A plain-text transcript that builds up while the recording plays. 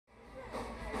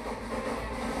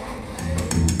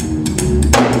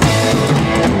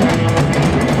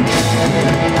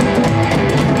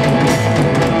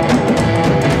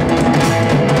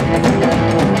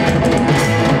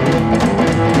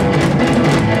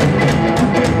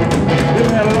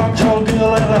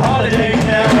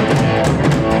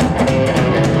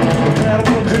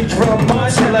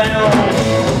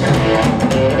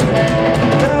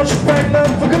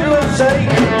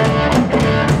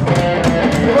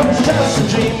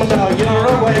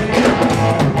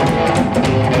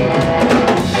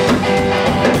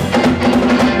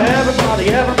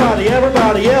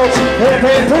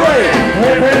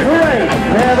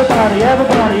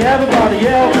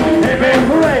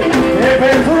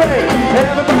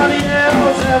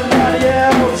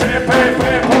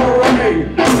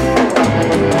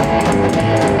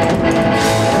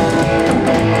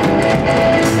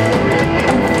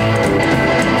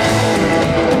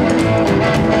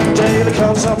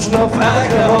consumption of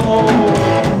alcohol.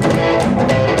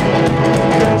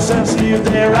 Girls sensitive,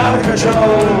 they're out of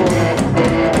control.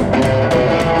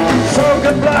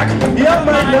 Smoking black, you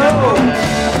might know.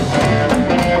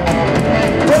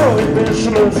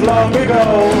 Prohibition was long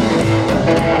ago.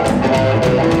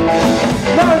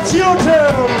 Now it's your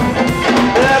turn.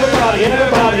 Everybody,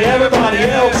 everybody, everybody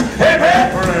else. Hip hip,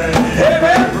 hip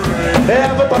hip.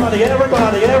 Everybody,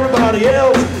 everybody, everybody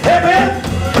else. Hip hip,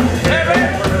 hip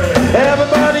hip.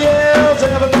 Everybody else,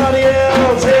 everybody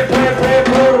else. Hip hip, hip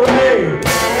hooray.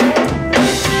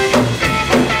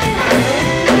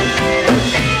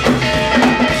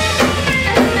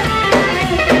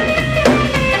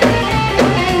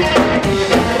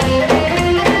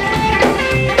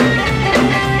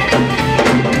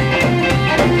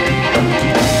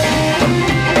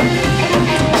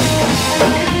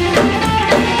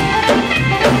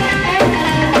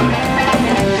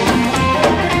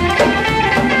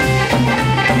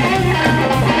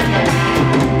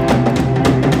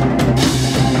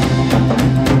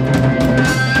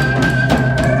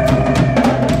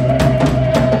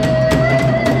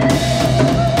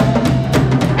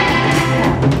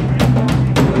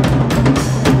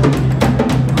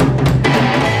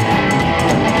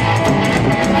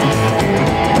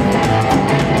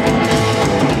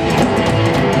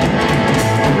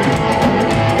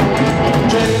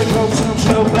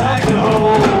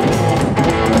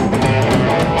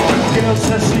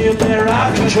 They're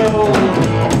out of control.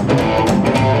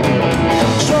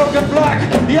 Smoking black,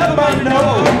 you might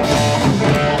know.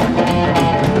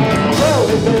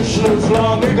 Prohibition was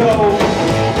long ago.